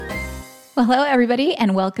Well, hello, everybody,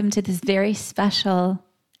 and welcome to this very special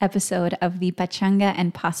episode of the Pachanga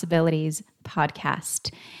and Possibilities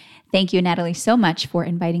podcast. Thank you, Natalie, so much for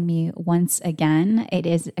inviting me once again. It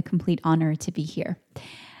is a complete honor to be here.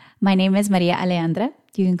 My name is Maria Alejandra.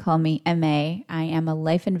 You can call me MA. I am a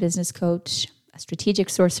life and business coach, a strategic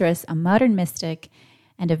sorceress, a modern mystic,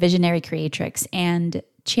 and a visionary creatrix. And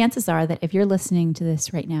chances are that if you're listening to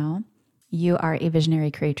this right now, you are a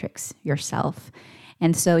visionary creatrix yourself.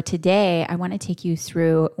 And so today I want to take you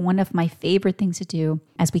through one of my favorite things to do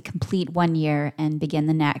as we complete one year and begin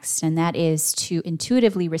the next. And that is to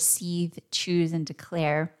intuitively receive, choose, and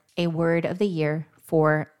declare a word of the year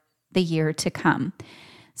for the year to come.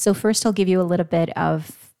 So first I'll give you a little bit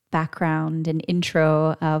of background and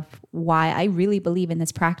intro of why I really believe in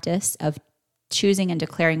this practice of choosing and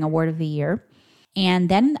declaring a word of the year. And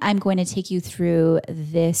then I'm going to take you through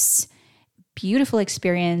this beautiful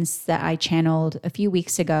experience that I channeled a few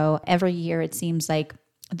weeks ago. Every year, it seems like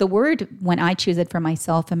the word, when I choose it for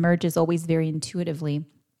myself, emerges always very intuitively.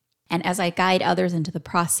 And as I guide others into the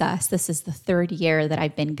process, this is the third year that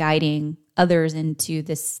I've been guiding others into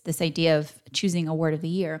this idea of choosing a word of the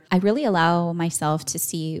year. I really allow myself to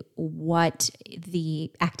see what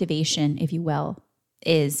the activation, if you will,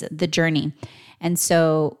 is, the journey. And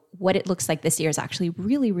so what it looks like this year is actually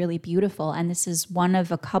really, really beautiful. And this is one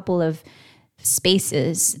of a couple of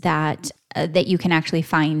spaces that you can actually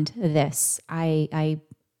find this. I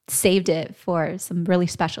saved it for some really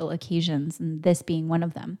special occasions, and this being one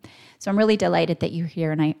of them. So I'm really delighted that you're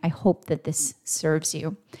here, and I hope that this serves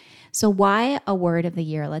you. So why a word of the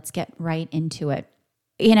year? Let's get right into it.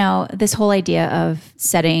 You know, this whole idea of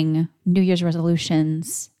setting New Year's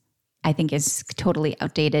resolutions, I think, is totally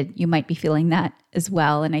outdated. You might be feeling that as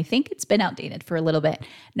well. And I think it's been outdated for a little bit.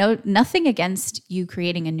 No, nothing against you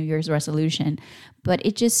creating a New Year's resolution, but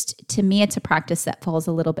it just, to me, it's a practice that falls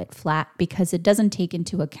a little bit flat because it doesn't take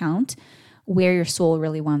into account where your soul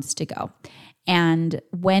really wants to go. And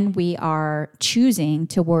when we are choosing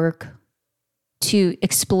to work to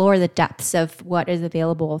explore the depths of what is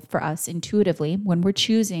available for us intuitively, when we're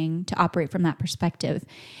choosing to operate from that perspective.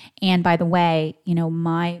 And by the way, you know,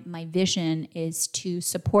 my vision is to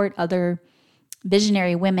support other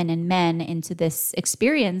visionary women and men into this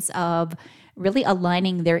experience of really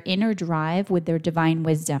aligning their inner drive with their divine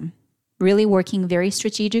wisdom, really working very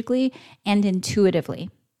strategically and intuitively.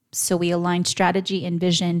 So we align strategy and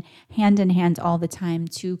vision hand in hand all the time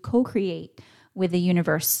to co-create with the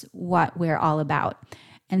universe what we're all about.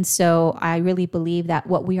 And so I really believe that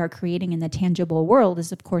what we are creating in the tangible world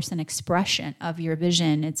is, of course, an expression of your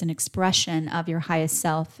vision. It's an expression of your highest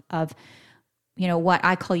self, of, you know, what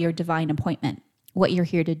I call your divine appointment, what you're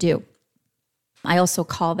here to do. I also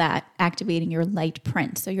call that activating your light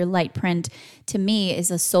print. So your light print, to me,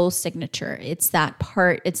 is a soul signature. It's that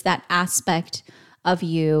part, it's that aspect of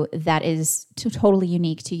you that is totally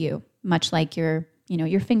unique to you, much like your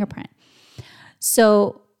fingerprint.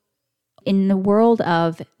 So in the world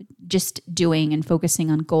of just doing and focusing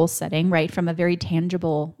on goal setting, right, from a very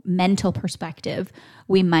tangible mental perspective,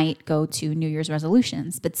 we might go to New Year's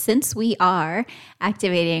resolutions. But since we are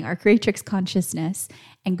activating our creatrix consciousness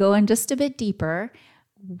and going just a bit deeper,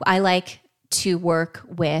 I like to work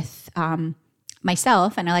with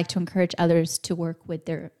myself, and I like to encourage others to work with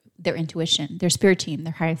their intuition, their spirit team,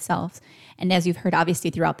 their higher selves. And as you've heard, obviously,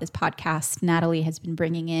 throughout this podcast, Natalie has been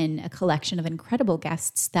bringing in a collection of incredible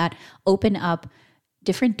guests that open up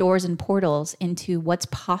different doors and portals into what's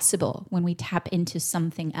possible when we tap into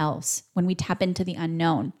something else, when we tap into the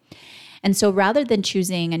unknown. And so rather than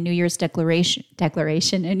choosing a New Year's declaration,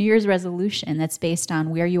 a New Year's resolution that's based on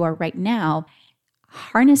where you are right now,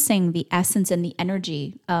 harnessing the essence and the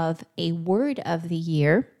energy of a word of the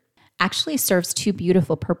year actually serves two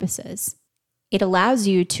beautiful purposes. It allows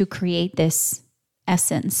you to create this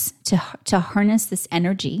essence, to harness this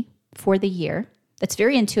energy for the year. That's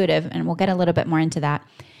very intuitive, and we'll get a little bit more into that.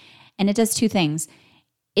 And it does two things.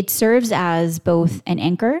 It serves as both an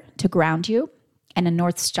anchor to ground you and a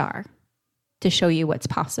North Star to show you what's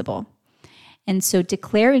possible. And so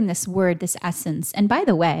declaring this word, this essence, and by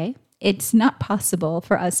the way, it's not possible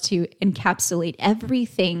for us to encapsulate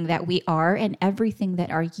everything that we are and everything that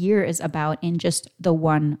our year is about in just the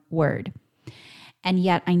one word. And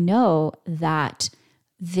yet I know that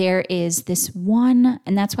there is this one,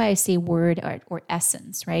 and that's why I say word or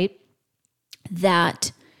essence, right?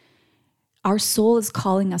 That our soul is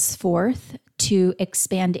calling us forth to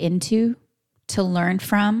expand into, to learn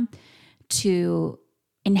from, to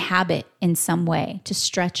inhabit in some way, to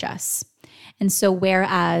stretch us. And so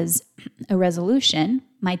whereas a resolution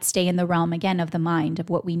might stay in the realm, again, of the mind,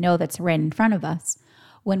 of what we know that's right in front of us,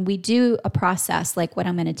 when we do a process like what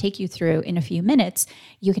I'm going to take you through in a few minutes,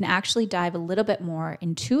 you can actually dive a little bit more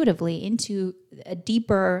intuitively into a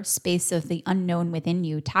deeper space of the unknown within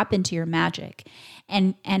you, tap into your magic,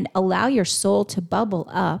 and allow your soul to bubble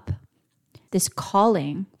up this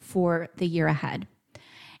calling for the year ahead.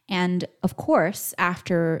 And of course,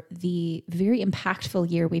 after the very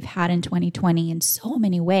impactful year we've had in 2020 in so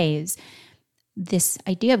many ways, this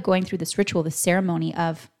idea of going through this ritual, this ceremony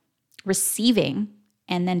of receiving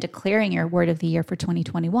and then declaring your word of the year for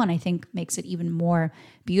 2021, I think makes it even more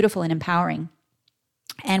beautiful and empowering.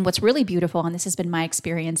 And what's really beautiful, and this has been my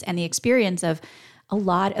experience and the experience of a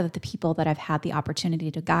lot of the people that I've had the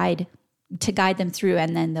opportunity to guide them through,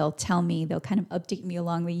 and then they'll tell me, they'll kind of update me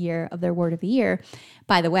along the year of their word of the year.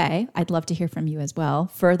 By the way, I'd love to hear from you as well,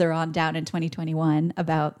 further on down in 2021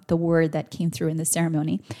 about the word that came through in the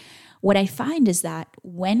ceremony. What I find is that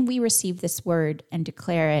when we receive this word and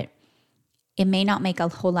declare it, it may not make a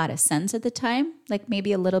whole lot of sense at the time, like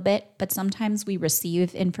maybe a little bit, but sometimes we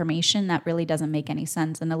receive information that really doesn't make any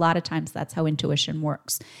sense. And a lot of times that's how intuition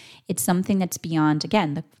works. It's something that's beyond,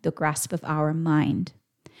 again, the grasp of our mind.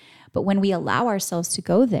 But when we allow ourselves to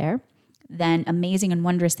go there, then amazing and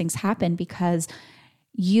wondrous things happen, because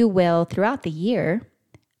you will, throughout the year,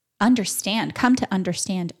 come to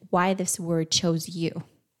understand why this word chose you.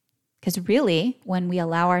 Because really, when we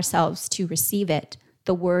allow ourselves to receive it,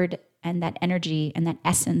 the word and that energy and that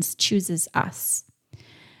essence chooses us.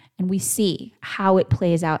 And we see how it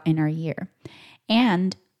plays out in our year.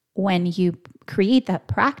 And when you create that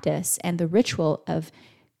practice and the ritual of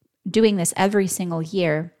doing this every single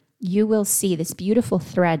year, you will see this beautiful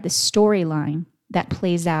thread, this storyline that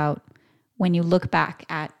plays out when you look back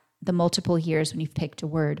at the multiple years when you've picked a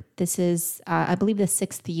word. This is, I believe, the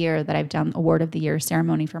 6th year that I've done a word of the year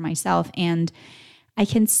ceremony for myself. And I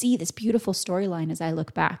can see this beautiful storyline as I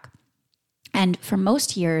look back. And for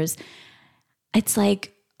most years, it's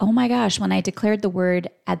like, oh my gosh, when I declared the word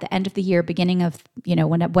at the end of the year, beginning of,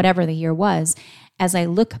 whatever the year was, as I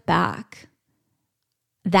look back,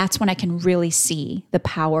 that's when I can really see the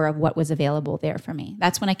power of what was available there for me.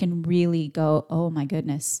 That's when I can really go, oh my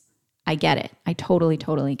goodness, I get it. I totally,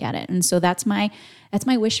 totally get it. And so that's my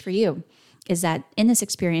wish for you, is that in this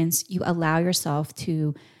experience, you allow yourself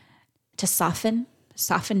to soften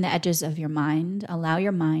the edges of your mind, allow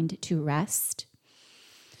your mind to rest,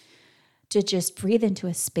 to just breathe into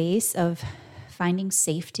a space of finding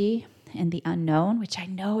safety in the unknown, which I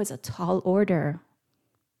know is a tall order.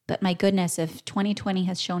 But my goodness, if 2020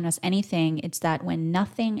 has shown us anything, it's that when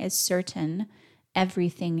nothing is certain,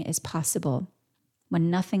 everything is possible. When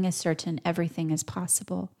nothing is certain, everything is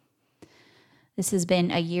possible. This has been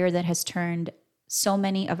a year that has turned so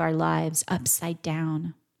many of our lives upside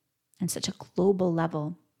down on such a global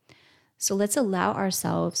level. So let's allow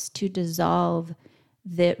ourselves to dissolve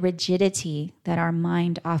the rigidity that our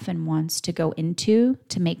mind often wants to go into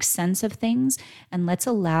to make sense of things. And let's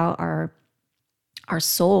allow our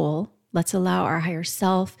soul, let's allow our higher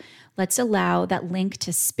self, let's allow that link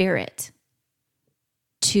to spirit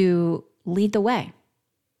to lead the way.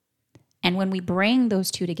 And when we bring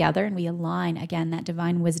those two together and we align, again, that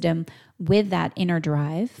divine wisdom with that inner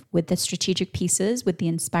drive, with the strategic pieces, with the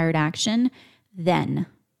inspired action, then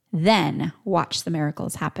watch the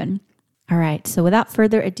miracles happen. All right, so without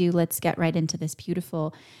further ado, let's get right into this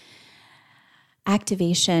beautiful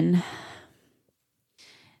activation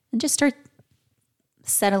and just start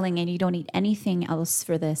settling in. You don't need anything else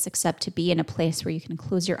for this except to be in a place where you can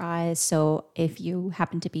close your eyes. So if you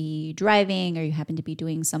happen to be driving or you happen to be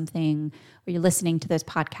doing something or you're listening to this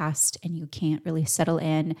podcast and you can't really settle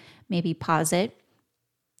in, maybe pause it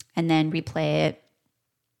and then replay it.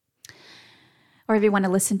 Or if you want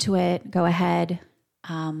to listen to it, go ahead,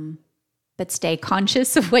 but stay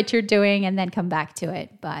conscious of what you're doing and then come back to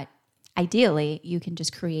it. But ideally, you can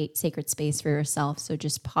just create sacred space for yourself. So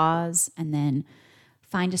just pause and then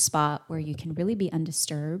find a spot where you can really be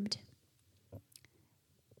undisturbed.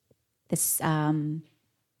 It's an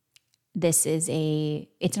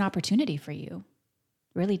opportunity for you,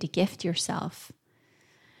 really, to gift yourself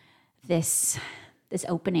this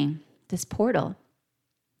opening, this portal.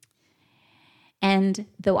 And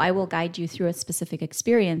though I will guide you through a specific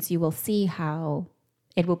experience, you will see how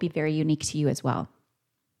it will be very unique to you as well.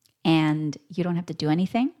 And you don't have to do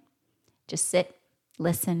anything. Just sit,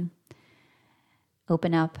 listen,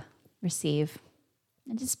 open up, receive,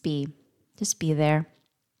 and just be there.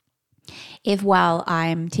 If while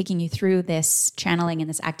I'm taking you through this channeling and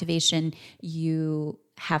this activation, you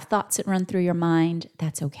have thoughts that run through your mind,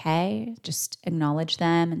 that's okay. Just acknowledge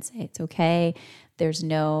them and say it's okay. There's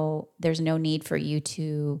no need for you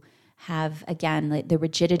to have, again, like the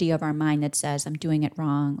rigidity of our mind that says, I'm doing it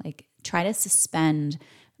wrong. Like, try to suspend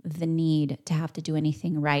the need to have to do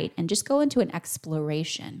anything right and just go into an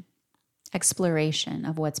exploration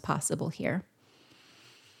of what's possible here.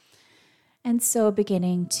 And so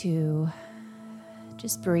beginning to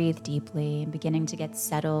just breathe deeply and beginning to get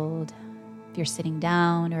settled. If you're sitting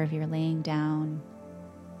down or if you're laying down,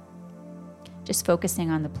 just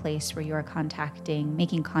focusing on the place where you are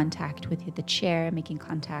making contact with the chair, making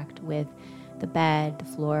contact with the bed, the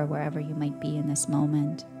floor, wherever you might be in this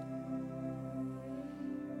moment.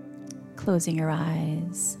 Closing your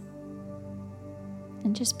eyes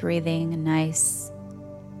and just breathing a nice,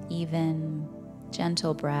 even,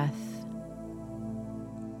 gentle breath.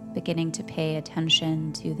 Beginning to pay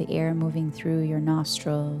attention to the air moving through your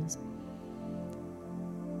nostrils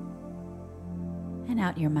and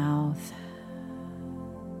out your mouth.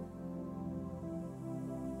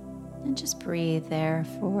 And just breathe there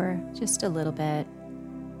for just a little bit.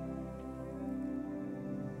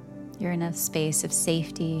 You're in a space of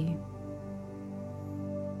safety.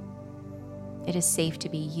 It is safe to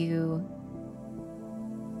be you.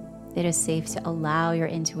 It is safe to allow your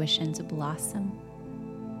intuition to blossom.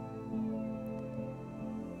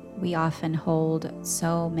 We often hold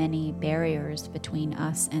so many barriers between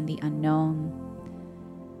us and the unknown.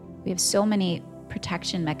 We have so many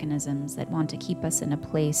protection mechanisms that want to keep us in a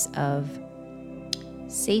place of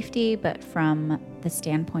safety, but from the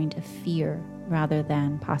standpoint of fear rather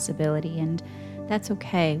than possibility. And that's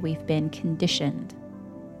okay. We've been conditioned.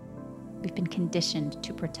 We've been conditioned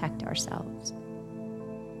to protect ourselves.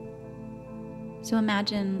 So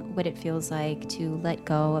imagine what it feels like to let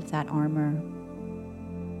go of that armor.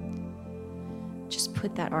 Just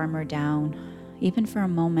put that armor down, even for a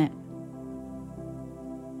moment.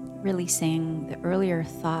 Releasing the earlier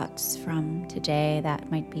thoughts from today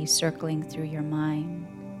that might be circling through your mind.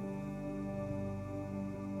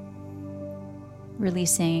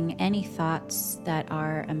 Releasing any thoughts that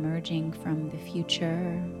are emerging from the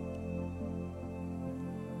future.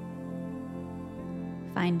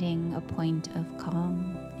 Finding a point of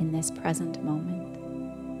calm in this present moment.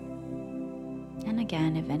 And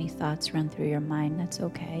again, if any thoughts run through your mind, that's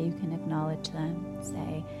okay. You can acknowledge them.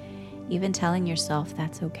 Say, even telling yourself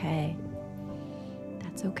that's okay.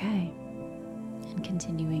 That's okay. And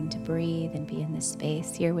continuing to breathe and be in this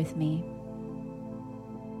space here with me.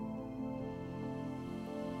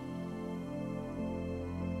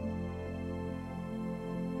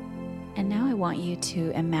 And now I want you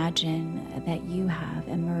to imagine that you have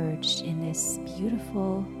emerged in this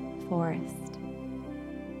beautiful forest.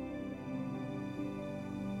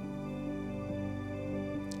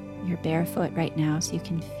 You're barefoot right now, so you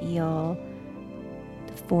can feel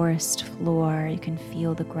the forest floor. You can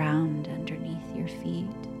feel the ground underneath your feet.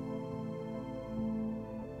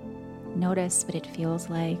 Notice what it feels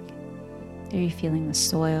like. Are you feeling the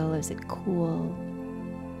soil? Is it cool?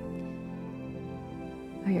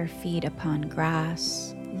 Are your feet upon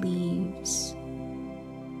grass, leaves,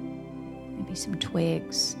 maybe some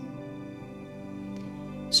twigs?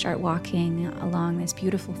 Start walking along this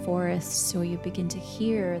beautiful forest so you begin to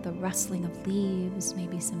hear the rustling of leaves,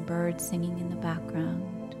 maybe some birds singing in the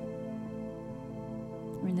background.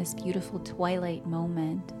 We're in this beautiful twilight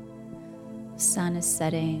moment. The sun is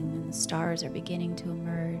setting and the stars are beginning to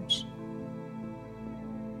emerge.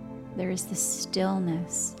 There is this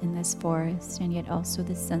stillness in this forest, and yet also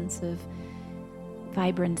this sense of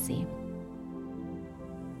vibrancy.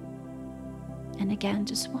 And again,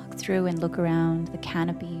 just walk through and look around the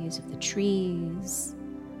canopies of the trees,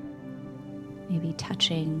 maybe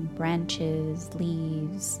touching branches,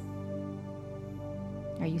 leaves.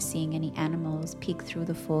 Are you seeing any animals peek through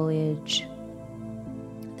the foliage?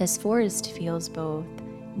 This forest feels both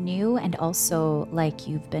new and also like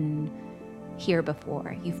you've been here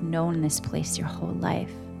before. You've known this place your whole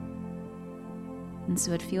life. And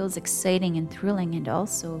so it feels exciting and thrilling and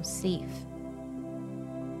also safe.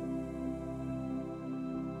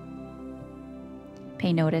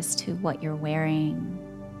 Pay notice to what you're wearing.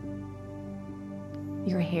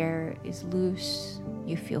 Your hair is loose.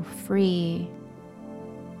 You feel free.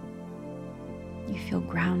 You feel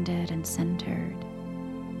grounded and centered.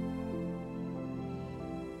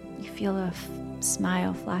 You feel a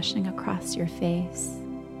smile flashing across your face.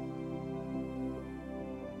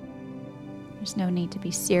 There's no need to be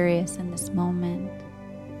serious in this moment.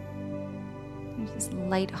 There's this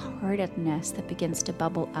lightheartedness that begins to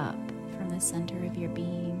bubble up from the center of your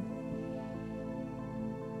being.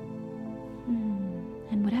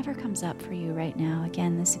 And whatever comes up for you right now,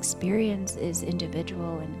 again, this experience is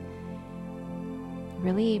individual, and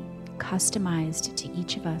really customized to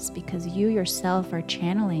each of us because you yourself are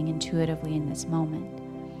channeling intuitively in this moment.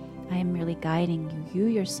 I am merely guiding you. You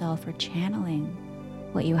yourself are channeling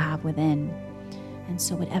what you have within. And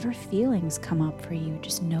so whatever feelings come up for you,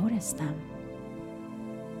 just notice them.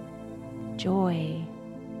 Joy,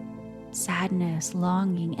 sadness,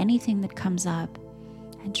 longing, anything that comes up,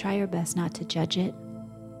 and try your best not to judge it.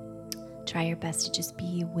 Try your best to just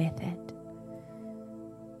be with it.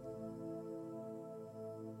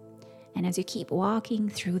 And as you keep walking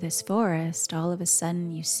through this forest, all of a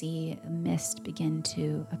sudden you see a mist begin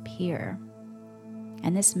to appear.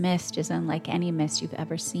 And this mist is unlike any mist you've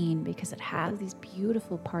ever seen because it has these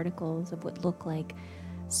beautiful particles of what look like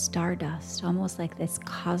stardust, almost like this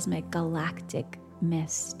cosmic galactic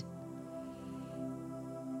mist.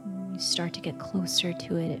 You start to get closer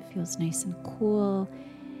to it. It feels nice and cool.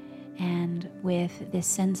 And with this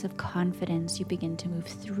sense of confidence, you begin to move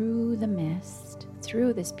through the mist,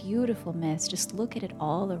 through this beautiful mist. Just look at it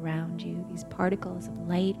all around you, these particles of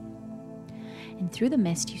light. And through the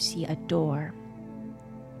mist, you see a door.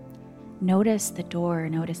 Notice the door,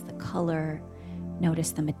 notice the color,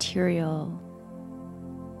 notice the material.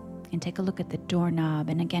 And take a look at the doorknob.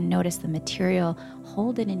 And again, notice the material.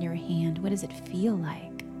 Hold it in your hand. What does it feel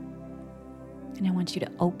like? And I want you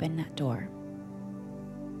to open that door.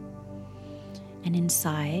 And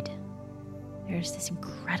inside, there's this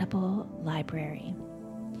incredible library.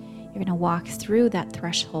 You're going to walk through that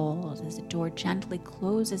threshold as the door gently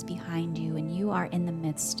closes behind you, and you are in the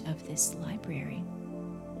midst of this library.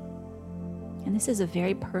 And this is a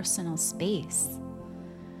very personal space.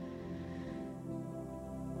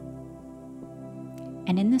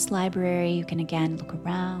 And in this library, you can again look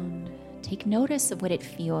around, take notice of what it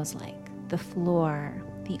feels like, the floor,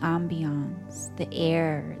 the ambiance, the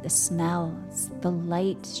air, the smells, the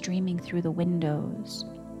light streaming through the windows.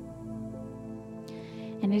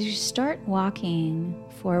 And as you start walking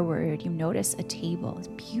forward, you notice a table, a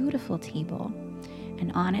beautiful table,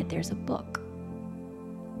 and on it there's a book.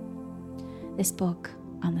 This book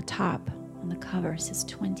on the top, on the cover, says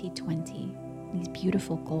 2020, these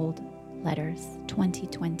beautiful gold letters,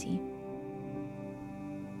 2020.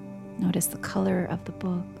 Notice the color of the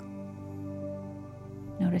book.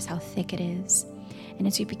 Notice how thick it is. And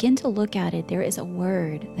as you begin to look at it, there is a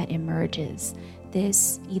word that emerges.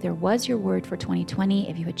 This either was your word for 2020,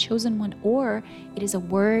 if you had chosen one, or it is a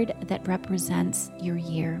word that represents your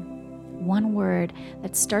year. One word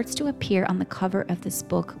that starts to appear on the cover of this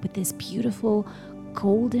book with this beautiful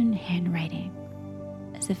golden handwriting,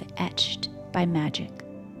 as if etched by magic.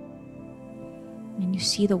 And you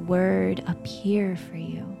see the word appear for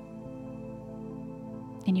you.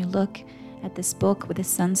 And you look at this book with a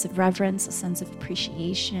sense of reverence, a sense of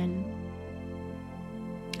appreciation,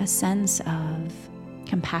 a sense of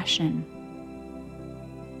compassion.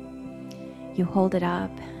 You hold it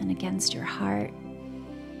up and against your heart,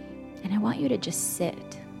 and I want you to just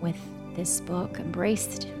sit with this book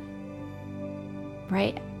embraced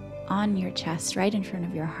right on your chest, right in front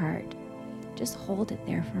of your heart. Just hold it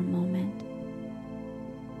there for a moment.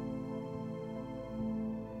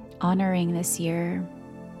 Honoring this year,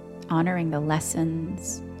 honoring the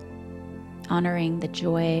lessons, honoring the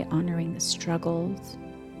joy, honoring the struggles.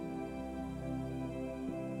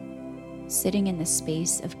 Sitting in the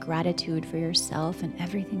space of gratitude for yourself and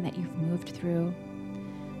everything that you've moved through.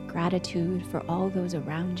 Gratitude for all those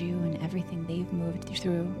around you and everything they've moved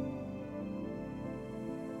through.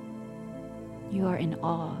 You are in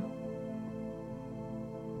awe.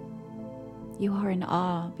 You are in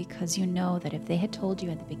awe because you know that if they had told you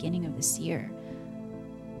at the beginning of this year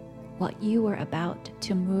what you were about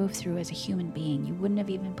to move through as a human being, you wouldn't have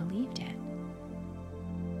even believed it.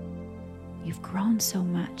 You've grown so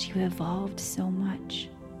much, you've evolved so much.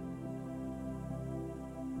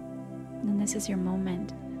 And this is your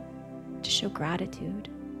moment to show gratitude,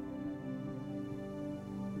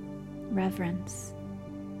 reverence,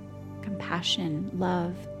 compassion,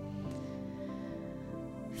 love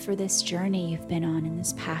for this journey you've been on in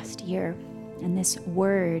this past year, and this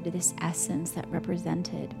word, this essence that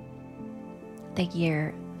represented the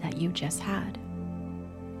year that you just had.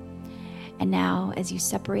 And now, as you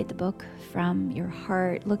separate the book from your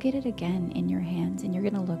heart, look at it again in your hands, and you're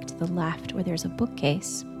going to look to the left where there's a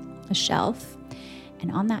bookcase, a shelf,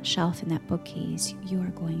 and on that shelf in that bookcase, you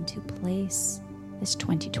are going to place this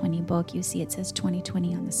 2020 book. You see it says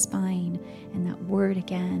 2020 on the spine, and that word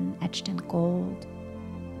again etched in gold.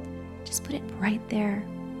 Just put it right there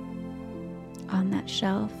on that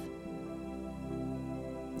shelf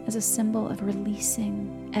as a symbol of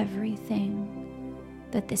releasing everything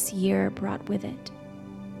that this year brought with it.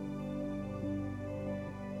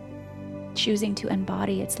 choosing to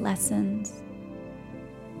embody its lessons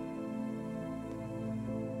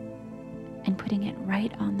and putting it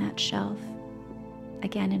right on that shelf.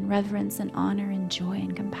 Again, in reverence and honor and joy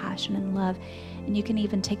and compassion and love. And you can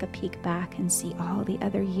even take a peek back and see all the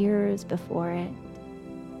other years before it.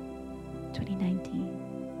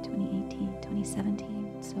 2019, 2018,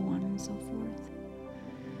 2017, so on and so forth.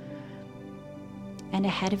 And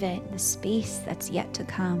ahead of it, the space that's yet to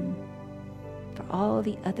come for all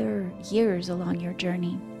the other years along your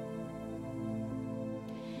journey.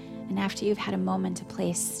 And after you've had a moment to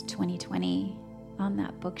place 2020 on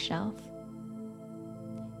that bookshelf,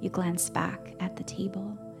 you glance back at the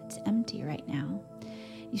table. It's empty right now.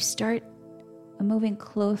 You start moving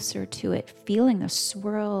closer to it, feeling the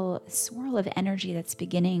swirl of energy that's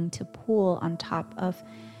beginning to pool on top of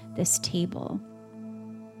this table.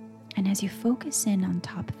 And as you focus in on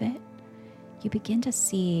top of it, you begin to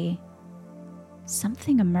see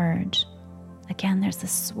something emerge. Again, there's the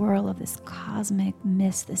swirl of this cosmic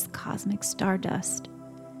mist, this cosmic stardust.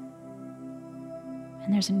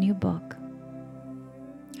 And there's a new book.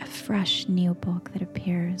 A fresh new book that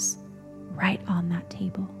appears right on that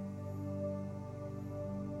table.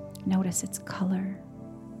 Notice its color.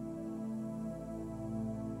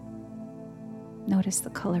 Notice the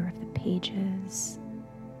color of the pages.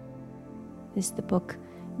 Is the book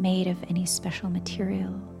made of any special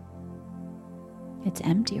material? It's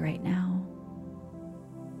empty right now.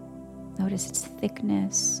 Notice its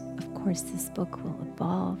thickness. Of course, this book will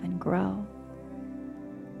evolve and grow.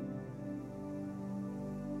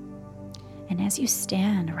 And as you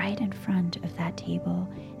stand right in front of that table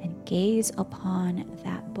and gaze upon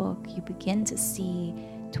that book, you begin to see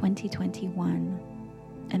 2021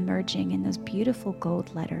 emerging in those beautiful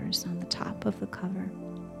gold letters on the top of the cover.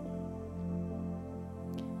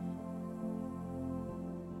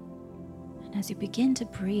 And as you begin to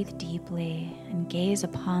breathe deeply and gaze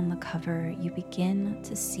upon the cover, you begin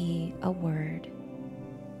to see a word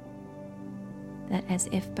that, as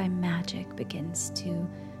if by magic, begins to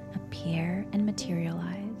appear and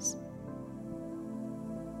materialize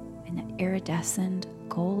in that iridescent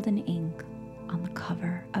golden ink on the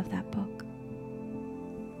cover of that book.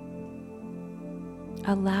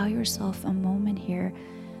 Allow yourself a moment here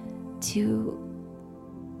to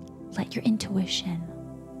let your intuition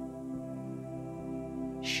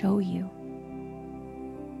show you.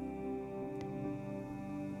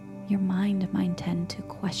 Your mind might tend to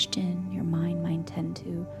question, your mind might tend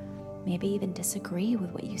to maybe even disagree with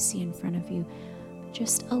what you see in front of you. But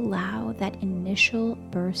just allow that initial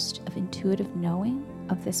burst of intuitive knowing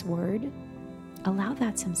of this word. Allow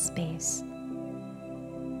that some space.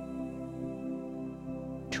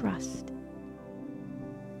 Trust.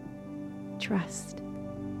 Trust.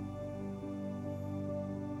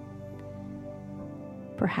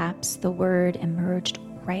 Perhaps the word emerged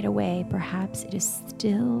right away. Perhaps it is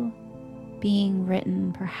still being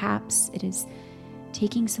written. Perhaps it is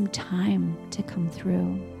taking some time to come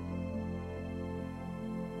through.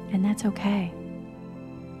 And that's okay.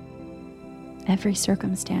 Every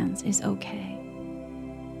circumstance is okay.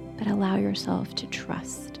 But allow yourself to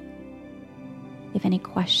trust. If any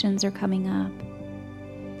questions are coming up,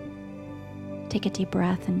 take a deep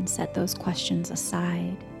breath and set those questions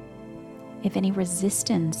aside. If any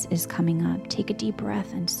resistance is coming up, take a deep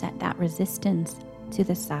breath and set that resistance to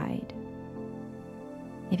the side.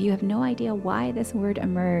 If you have no idea why this word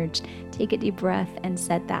emerged, take a deep breath and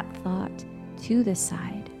set that thought to the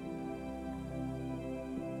side.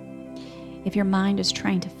 If your mind is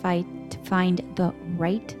trying to find the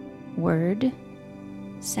right word,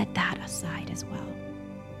 set that aside as well.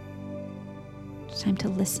 It's time to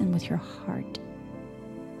listen with your heart.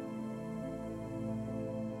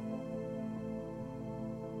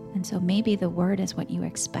 And so maybe the word is what you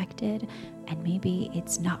expected, and maybe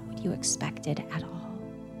it's not what you expected at all.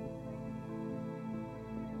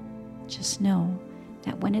 Just know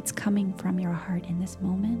that when it's coming from your heart in this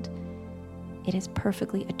moment, it is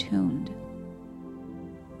perfectly attuned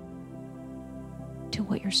to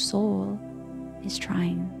what your soul is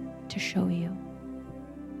trying to show you.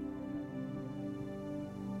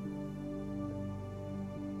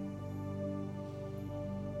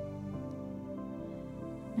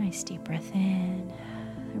 Nice deep breath in.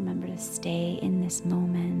 Remember to stay in this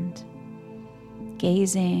moment,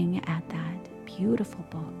 gazing at that beautiful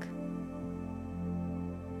book.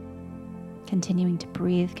 Continuing to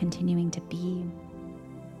breathe, continuing to be.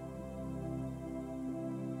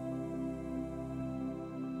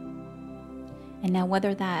 And now,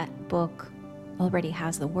 whether that book already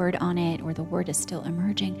has the word on it or the word is still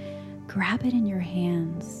emerging, grab it in your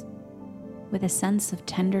hands with a sense of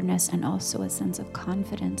tenderness and also a sense of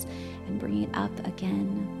confidence, and bring it up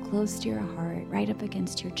again, close to your heart, right up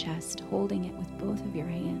against your chest, holding it with both of your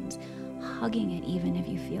hands, hugging it even if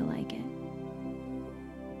you feel like it.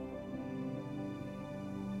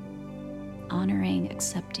 Honoring,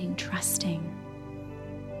 accepting, trusting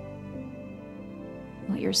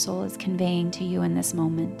what your soul is conveying to you in this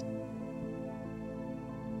moment.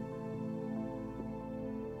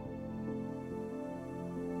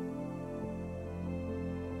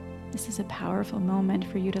 This is a powerful moment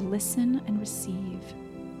for you to listen and receive.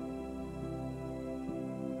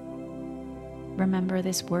 Remember,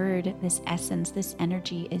 this word, this essence, this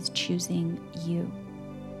energy is choosing you.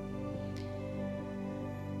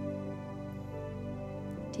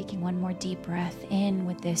 Taking one more deep breath in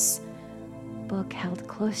with this book held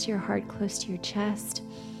close to your heart, close to your chest.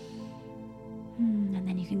 And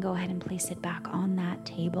then you can go ahead and place it back on that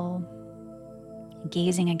table,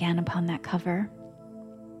 gazing again upon that cover.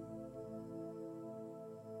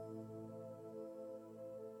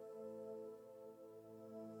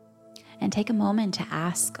 And take a moment to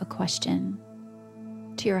ask a question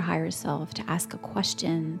to your higher self, to ask a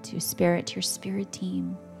question to Spirit, to your spirit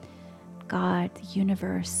team, God, the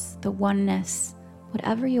universe, the oneness,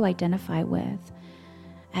 whatever you identify with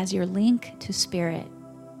as your link to Spirit.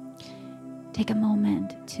 Take a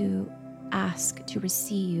moment to ask, to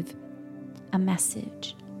receive a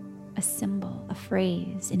message, a symbol, a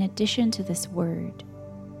phrase, in addition to this word.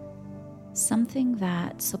 Something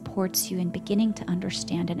that supports you in beginning to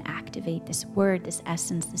understand and activate this word, this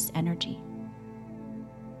essence, this energy.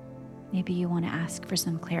 Maybe you want to ask for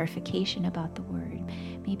some clarification about the word.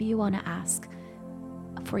 Maybe you want to ask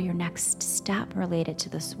for your next step related to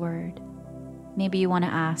this word. Maybe you want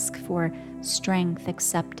to ask for strength,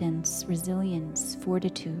 acceptance, resilience,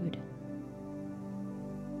 fortitude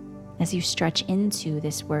as you stretch into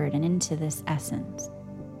this word and into this essence.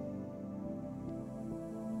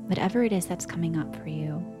 Whatever it is that's coming up for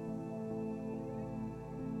you,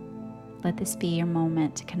 let this be your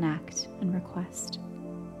moment to connect and request.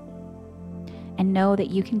 And know that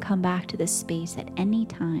you can come back to this space at any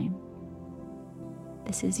time.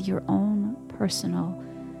 This is your own personal,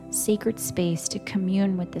 sacred space to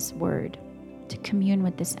commune with this word, to commune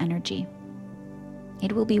with this energy.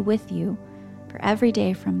 It will be with you for every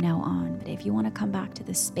day from now on. But if you want to come back to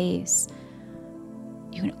this space,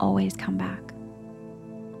 you can always come back.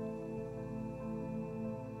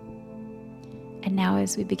 And now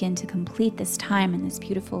as we begin to complete this time in this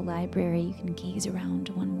beautiful library, you can gaze around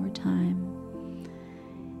one more time.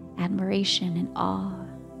 Admiration and awe,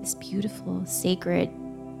 this beautiful, sacred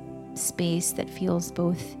space that feels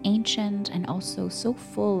both ancient and also so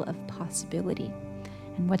full of possibility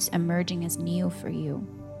and what's emerging as new for you.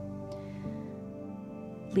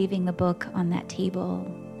 Leaving the book on that table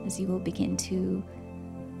as you will begin to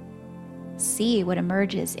see what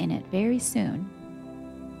emerges in it very soon.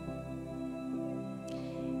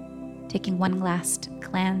 Taking one last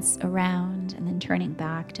glance around and then turning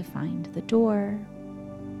back to find the door.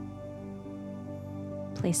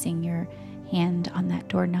 Placing your hand on that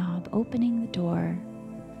doorknob, opening the door.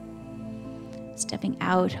 Stepping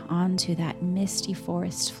out onto that misty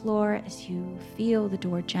forest floor as you feel the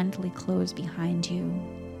door gently close behind you.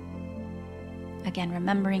 Again,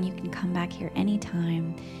 remembering you can come back here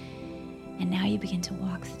anytime. And now you begin to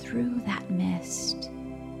walk through that mist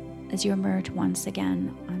as you emerge once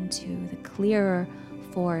again onto the clearer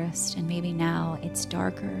forest. And maybe now it's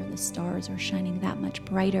darker, the stars are shining that much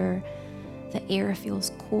brighter, the air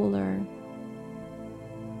feels cooler.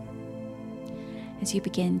 As you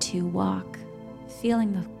begin to walk,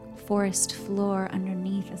 feeling the forest floor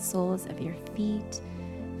underneath the soles of your feet,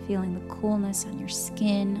 feeling the coolness on your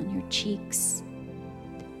skin, on your cheeks.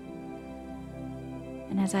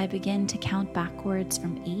 And as I begin to count backwards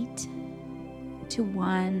from 8 to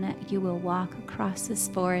 1, you will walk across this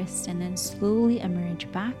forest and then slowly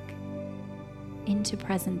emerge back into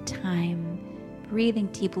present time, breathing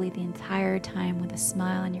deeply the entire time with a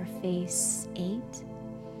smile on your face. 8,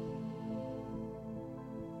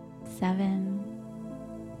 7,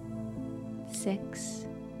 6,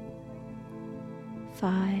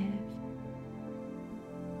 5,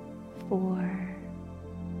 4,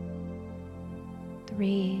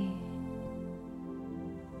 3,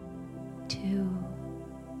 2,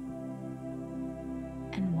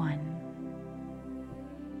 and 1.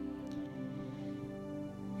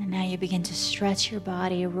 And now you begin to stretch your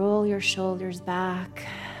body, roll your shoulders back,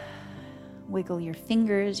 wiggle your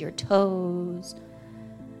fingers, your toes,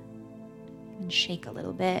 and shake a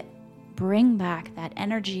little bit. Bring back that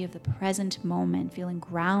energy of the present moment, feeling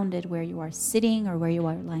grounded where you are sitting or where you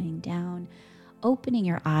are lying down. opening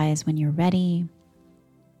your eyes when you're ready.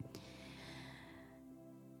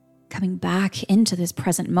 Coming back into this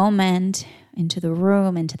present moment, into the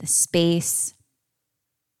room, into the space.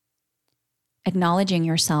 Acknowledging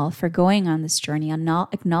yourself for going on this journey,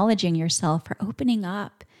 acknowledging yourself for opening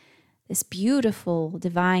up this beautiful,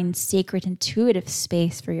 divine, sacred, intuitive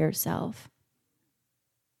space for yourself.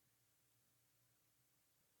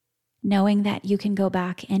 Knowing that you can go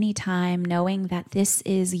back anytime, knowing that this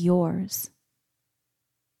is yours.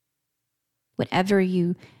 Whatever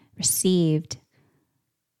you received,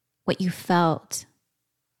 what you felt,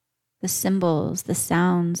 the symbols, the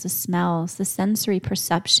sounds, the smells, the sensory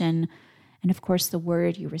perception, and of course, the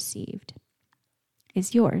word you received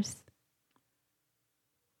is yours.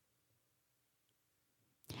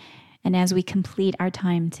 And as we complete our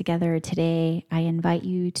time together today, I invite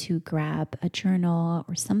you to grab a journal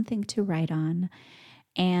or something to write on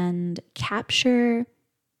and capture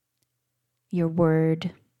your word,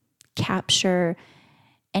 capture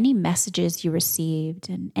any messages you received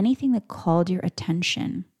and anything that called your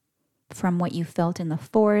attention, from what you felt in the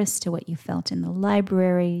forest to what you felt in the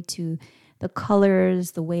library to the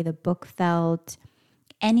colors, the way the book felt,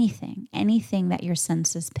 anything that your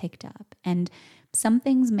senses picked up. And some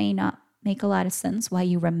things may not make a lot of sense why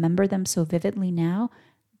you remember them so vividly now,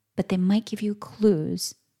 but they might give you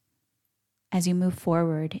clues as you move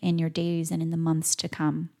forward in your days and in the months to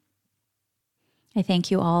come. I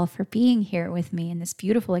thank you all for being here with me in this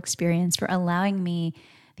beautiful experience, for allowing me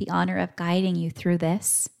the honor of guiding you through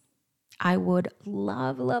this. I would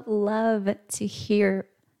love, love, love to hear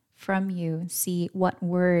from you, see what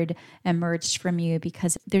word emerged from you,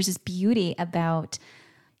 because there's this beauty about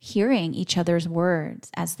hearing each other's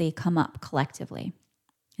words as they come up collectively.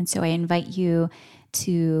 And so I invite you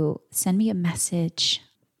to send me a message.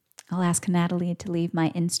 I'll ask Natalie to leave my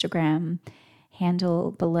Instagram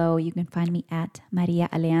handle below. You can find me at Maria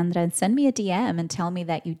Alejandra, and send me a DM and tell me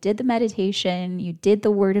that you did the meditation, you did the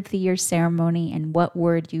Word of the Year ceremony, and what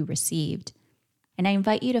word you received. And I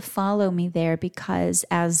invite you to follow me there, because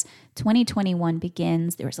as 2021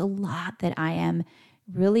 begins, there's a lot that I am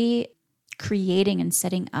really creating and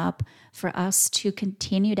setting up for us to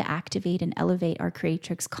continue to activate and elevate our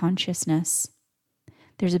creatrix consciousness.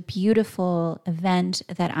 There's a beautiful event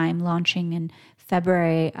that I'm launching in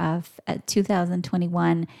February of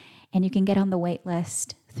 2021, and you can get on the wait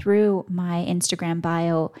list through my Instagram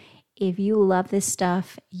bio. If you love this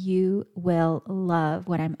stuff, you will love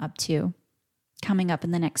what I'm up to coming up in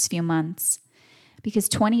the next few months, because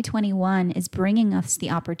 2021 is bringing us the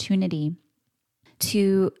opportunity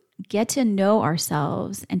to get to know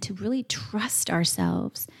ourselves and to really trust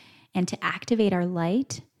ourselves and to activate our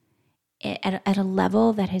light at a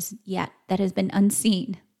level that has been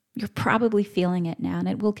unseen. You're probably feeling it now, and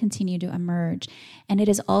it will continue to emerge. And it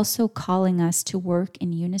is also calling us to work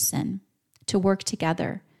in unison, to work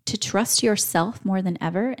together, to trust yourself more than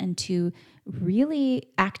ever, and to really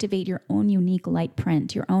activate your own unique light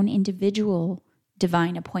print, your own individual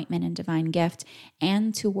divine appointment and divine gift,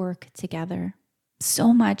 and to work together.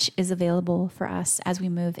 So much is available for us as we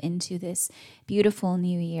move into this beautiful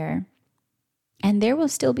new year. And there will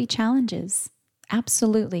still be challenges.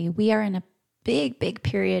 Absolutely. We are in a big, big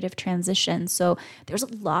period of transition. So there's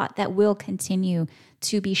a lot that will continue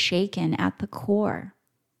to be shaken at the core.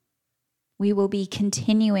 We will be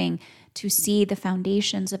continuing to see the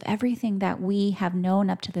foundations of everything that we have known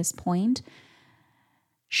up to this point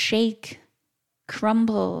shake,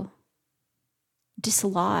 crumble,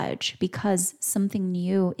 dislodge, because something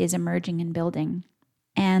new is emerging and building.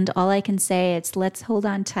 And all I can say is let's hold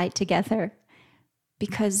on tight together,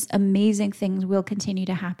 because amazing things will continue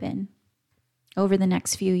to happen over the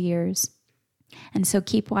next few years. And so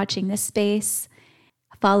keep watching this space,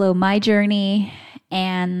 follow my journey,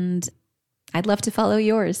 and I'd love to follow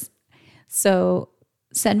yours. So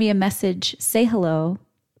send me a message, say hello,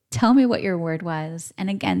 tell me what your word was. And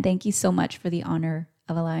again, thank you so much for the honor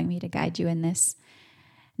of allowing me to guide you in this.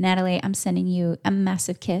 Natalie, I'm sending you a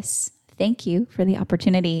massive kiss. Thank you for the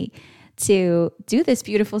opportunity to do this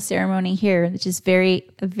beautiful ceremony here, which is very,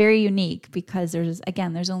 very unique, because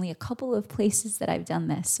there's only a couple of places that I've done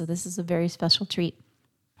this. So this is a very special treat.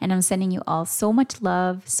 And I'm sending you all so much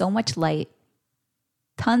love, so much light,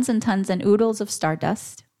 tons and oodles of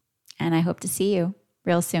stardust. And I hope to see you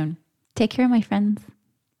real soon. Take care, my friends.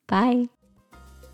 Bye.